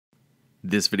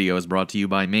This video is brought to you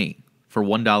by me. For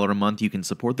 $1 a month, you can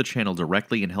support the channel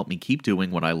directly and help me keep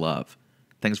doing what I love.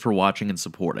 Thanks for watching and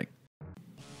supporting.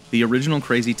 The original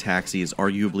Crazy Taxi is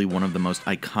arguably one of the most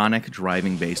iconic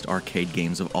driving-based arcade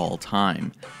games of all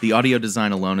time. The audio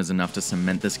design alone is enough to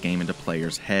cement this game into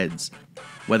players' heads.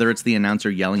 Whether it's the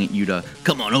announcer yelling at you to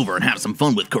 "Come on over and have some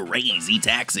fun with Crazy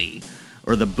Taxi,"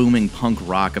 or the booming punk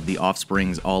rock of the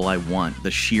Offspring's All I Want, the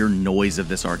sheer noise of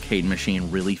this arcade machine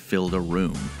really filled a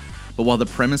room. But while the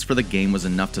premise for the game was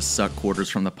enough to suck quarters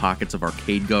from the pockets of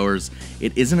arcade goers,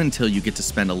 it isn't until you get to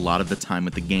spend a lot of the time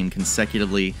with the game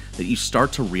consecutively that you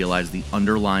start to realize the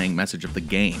underlying message of the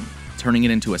game, turning it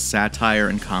into a satire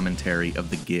and commentary of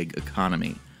the gig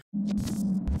economy.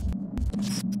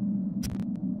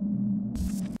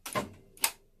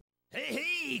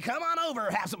 Hey, come on over,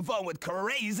 have some fun with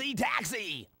Crazy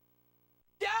Taxi!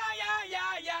 Yeah!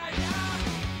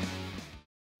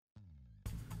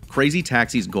 Crazy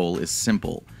Taxi's goal is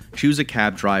simple. Choose a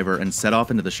cab driver and set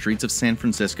off into the streets of San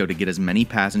Francisco to get as many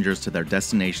passengers to their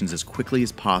destinations as quickly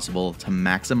as possible to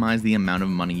maximize the amount of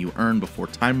money you earn before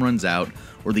time runs out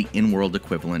or the in-world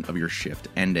equivalent of your shift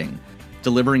ending.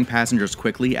 Delivering passengers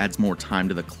quickly adds more time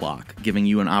to the clock, giving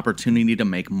you an opportunity to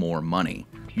make more money.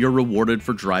 You're rewarded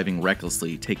for driving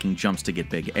recklessly, taking jumps to get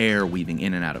big air, weaving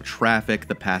in and out of traffic,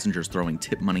 the passengers throwing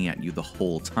tip money at you the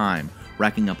whole time,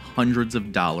 racking up hundreds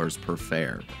of dollars per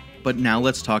fare. But now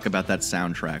let's talk about that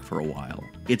soundtrack for a while.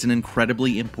 It's an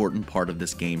incredibly important part of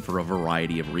this game for a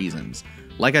variety of reasons.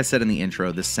 Like I said in the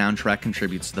intro, this soundtrack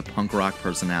contributes to the punk rock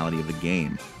personality of the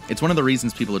game. It's one of the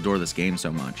reasons people adore this game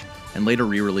so much, and later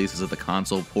re-releases of the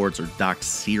console ports are docked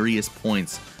serious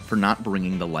points for not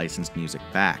bringing the licensed music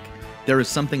back. There is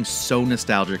something so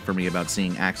nostalgic for me about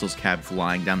seeing Axel's cab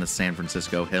flying down the San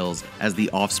Francisco hills as the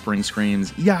Offspring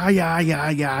screams, "Yeah, yeah, yeah,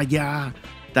 yeah, yeah."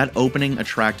 That opening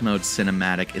attract mode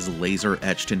cinematic is laser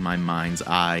etched in my mind's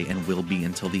eye and will be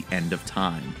until the end of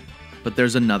time. But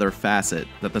there's another facet,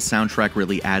 that the soundtrack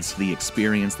really adds to the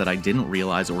experience that I didn't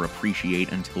realize or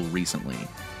appreciate until recently.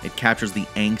 It captures the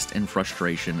angst and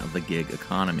frustration of the gig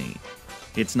economy.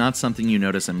 It's not something you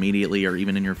notice immediately or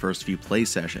even in your first few play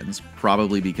sessions,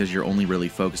 probably because you're only really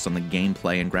focused on the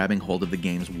gameplay and grabbing hold of the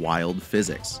game's wild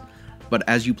physics. But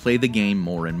as you play the game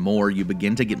more and more, you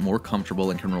begin to get more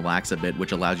comfortable and can relax a bit,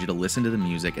 which allows you to listen to the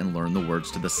music and learn the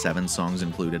words to the 7 songs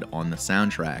included on the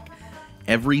soundtrack.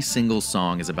 Every single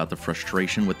song is about the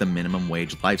frustration with the minimum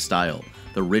wage lifestyle,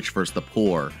 the rich versus the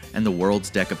poor, and the world's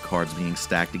deck of cards being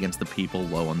stacked against the people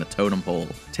low on the totem pole.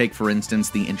 Take, for instance,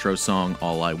 the intro song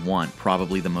All I Want,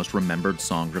 probably the most remembered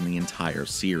song from the entire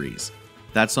series.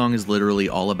 That song is literally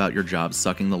all about your job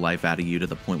sucking the life out of you to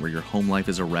the point where your home life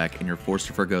is a wreck and you're forced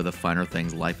to forgo the finer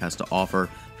things life has to offer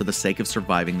for the sake of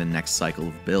surviving the next cycle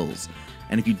of bills.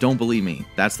 And if you don't believe me,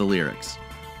 that's the lyrics.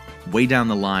 Way Down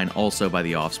the Line, also by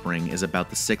The Offspring, is about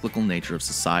the cyclical nature of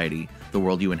society, the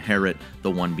world you inherit,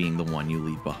 the one being the one you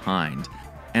leave behind.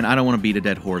 And I don't want to beat a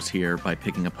dead horse here by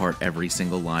picking apart every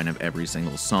single line of every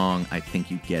single song, I think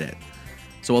you get it.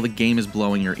 So while the game is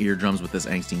blowing your eardrums with this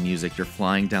angsty music, you're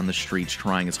flying down the streets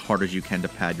trying as hard as you can to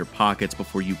pad your pockets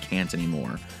before you can't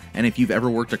anymore. And if you've ever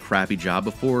worked a crappy job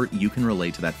before, you can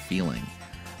relate to that feeling.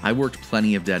 I worked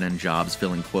plenty of dead-end jobs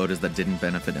filling quotas that didn't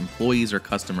benefit employees or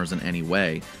customers in any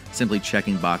way, simply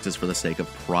checking boxes for the sake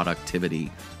of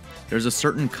productivity. There's a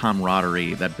certain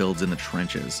camaraderie that builds in the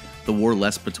trenches, the war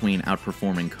less between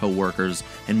outperforming co-workers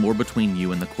and more between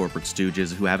you and the corporate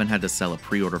stooges who haven't had to sell a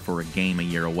pre-order for a game a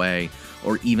year away,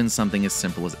 or even something as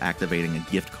simple as activating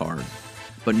a gift card.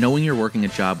 But knowing you're working a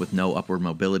job with no upward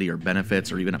mobility or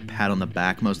benefits or even a pat on the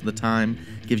back most of the time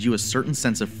gives you a certain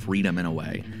sense of freedom in a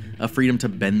way, a freedom to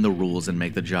bend the rules and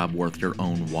make the job worth your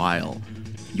own while.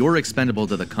 You're expendable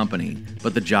to the company,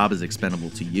 but the job is expendable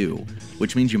to you,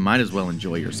 which means you might as well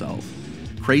enjoy yourself.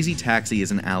 Crazy Taxi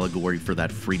is an allegory for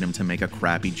that freedom to make a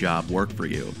crappy job work for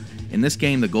you. In this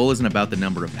game, the goal isn't about the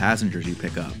number of passengers you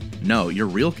pick up. No, your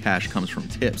real cash comes from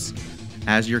tips.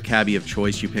 As your cabbie of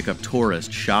choice, you pick up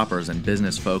tourists, shoppers, and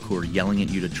business folk who are yelling at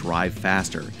you to drive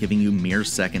faster, giving you mere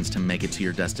seconds to make it to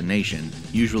your destination,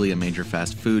 usually a major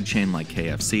fast food chain like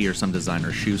KFC or some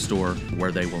designer shoe store,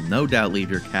 where they will no doubt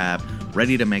leave your cab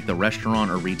ready to make the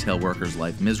restaurant or retail worker's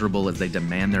life miserable as they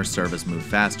demand their service move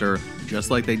faster,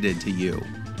 just like they did to you.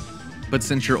 But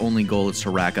since your only goal is to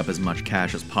rack up as much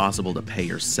cash as possible to pay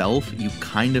yourself, you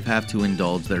kind of have to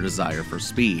indulge their desire for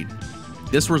speed.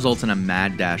 This results in a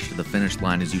mad dash to the finish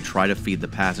line as you try to feed the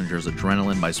passengers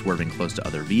adrenaline by swerving close to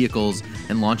other vehicles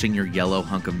and launching your yellow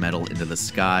hunk of metal into the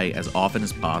sky as often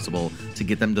as possible to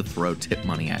get them to throw tip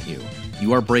money at you.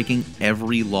 You are breaking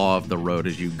every law of the road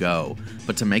as you go,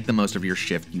 but to make the most of your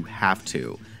shift you have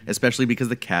to, especially because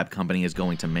the cab company is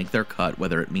going to make their cut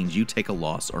whether it means you take a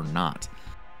loss or not.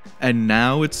 And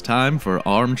now it's time for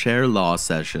Armchair Law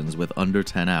Sessions with Under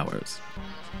 10 Hours.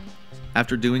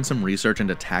 After doing some research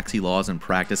into taxi laws and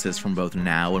practices from both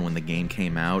now and when the game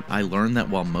came out, I learned that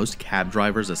while most cab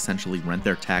drivers essentially rent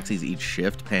their taxis each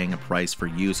shift, paying a price for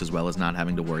use as well as not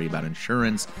having to worry about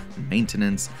insurance and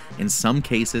maintenance, in some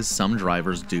cases some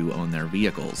drivers do own their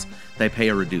vehicles. They pay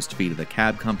a reduced fee to the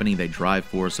cab company they drive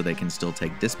for so they can still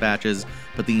take dispatches,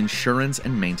 but the insurance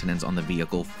and maintenance on the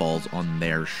vehicle falls on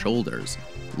their shoulders.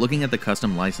 Looking at the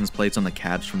custom license plates on the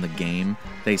cabs from the game,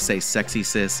 they say Sexy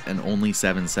Sis and only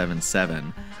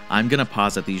 777. I'm gonna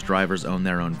posit these drivers own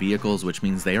their own vehicles, which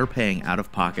means they are paying out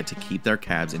of pocket to keep their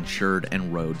cabs insured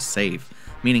and road safe.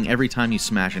 Meaning every time you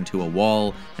smash into a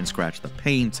wall and scratch the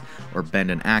paint, or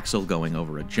bend an axle going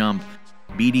over a jump,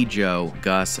 BD Joe,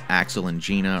 Gus, Axel, and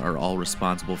Gina are all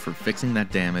responsible for fixing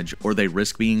that damage, or they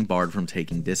risk being barred from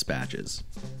taking dispatches.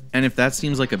 And if that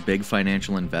seems like a big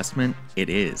financial investment, it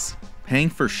is. Paying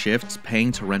for shifts,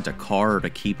 paying to rent a car, or to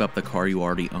keep up the car you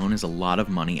already own is a lot of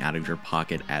money out of your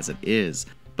pocket as it is.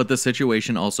 But the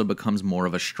situation also becomes more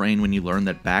of a strain when you learn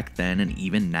that back then and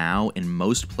even now, in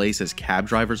most places, cab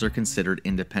drivers are considered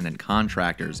independent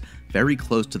contractors, very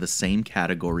close to the same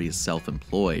category as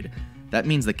self-employed. That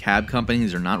means the cab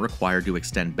companies are not required to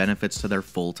extend benefits to their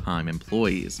full-time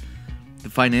employees. The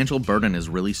financial burden is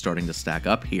really starting to stack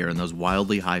up here, and those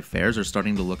wildly high fares are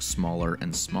starting to look smaller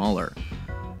and smaller.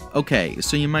 Okay,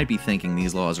 so you might be thinking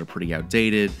these laws are pretty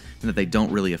outdated, and that they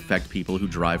don't really affect people who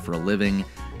drive for a living,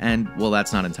 and, well,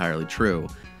 that's not entirely true.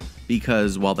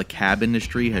 Because while the cab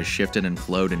industry has shifted and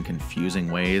flowed in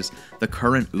confusing ways, the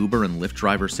current Uber and Lyft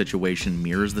driver situation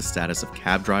mirrors the status of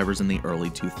cab drivers in the early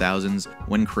 2000s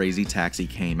when Crazy Taxi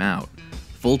came out.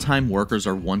 Full-time workers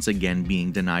are once again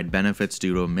being denied benefits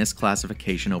due to a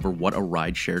misclassification over what a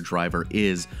rideshare driver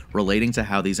is, relating to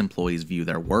how these employees view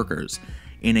their workers.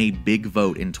 In a big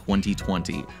vote in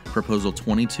 2020, Proposal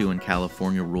 22 in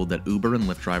California ruled that Uber and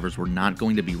Lyft drivers were not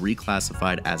going to be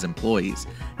reclassified as employees,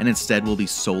 and instead will be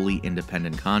solely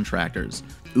independent contractors.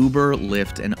 Uber,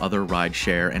 Lyft, and other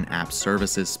rideshare and app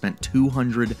services spent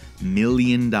 $200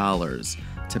 million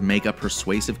to make a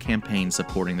persuasive campaign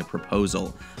supporting the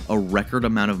proposal, a record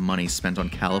amount of money spent on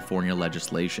California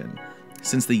legislation.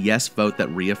 Since the yes vote that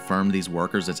reaffirmed these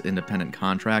workers as independent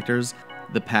contractors,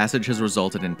 the passage has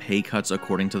resulted in pay cuts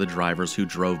according to the drivers who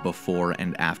drove before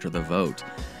and after the vote.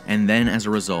 And then, as a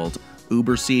result,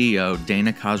 Uber CEO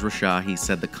Dana Khosrowshahi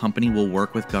said the company will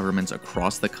work with governments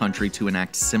across the country to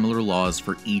enact similar laws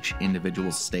for each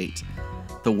individual state.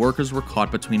 The workers were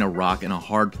caught between a rock and a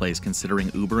hard place,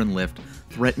 considering Uber and Lyft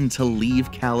threatened to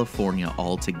leave California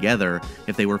altogether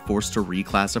if they were forced to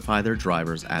reclassify their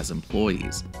drivers as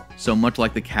employees. So much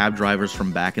like the cab drivers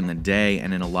from back in the day,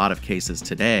 and in a lot of cases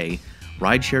today,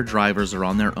 rideshare drivers are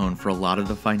on their own for a lot of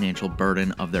the financial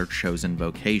burden of their chosen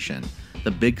vocation.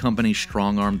 The big companies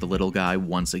strong-armed the little guy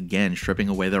once again, stripping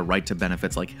away their right to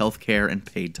benefits like healthcare and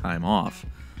paid time off.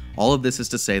 All of this is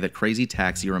to say that Crazy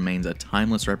Taxi remains a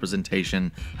timeless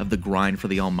representation of the grind for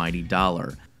the almighty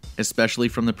dollar, especially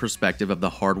from the perspective of the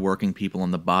hard-working people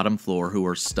on the bottom floor who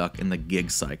are stuck in the gig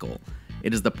cycle.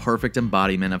 It is the perfect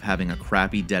embodiment of having a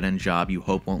crappy dead-end job you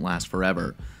hope won't last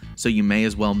forever, so you may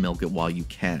as well milk it while you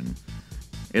can.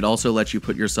 It also lets you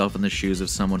put yourself in the shoes of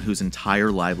someone whose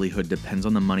entire livelihood depends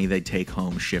on the money they take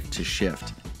home shift to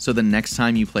shift. So the next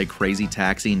time you play Crazy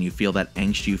Taxi and you feel that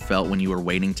angst you felt when you were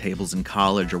waiting tables in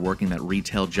college, or working that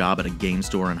retail job at a game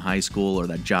store in high school, or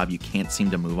that job you can't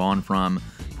seem to move on from,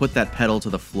 put that pedal to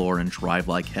the floor and drive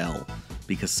like hell,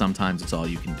 because sometimes it's all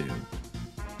you can do.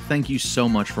 Thank you so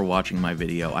much for watching my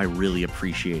video, I really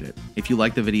appreciate it. If you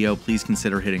like the video, please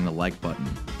consider hitting the like button.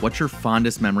 What's your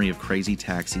fondest memory of Crazy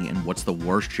Taxi, and what's the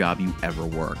worst job you ever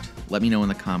worked? Let me know in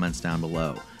the comments down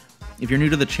below. If you're new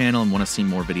to the channel and want to see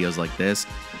more videos like this,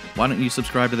 why don't you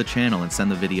subscribe to the channel and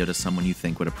send the video to someone you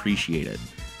think would appreciate it?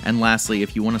 And lastly,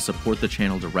 if you want to support the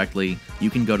channel directly, you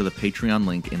can go to the Patreon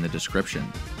link in the description.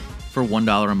 For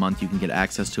 $1 a month, you can get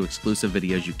access to exclusive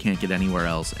videos you can't get anywhere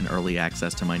else, and early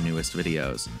access to my newest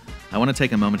videos. I want to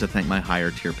take a moment to thank my higher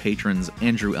tier patrons,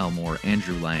 Andrew Elmore,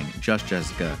 Andrew Lang, Just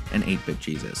Jessica, and 8-Bit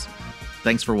Jesus.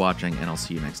 Thanks for watching, and I'll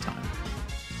see you next time.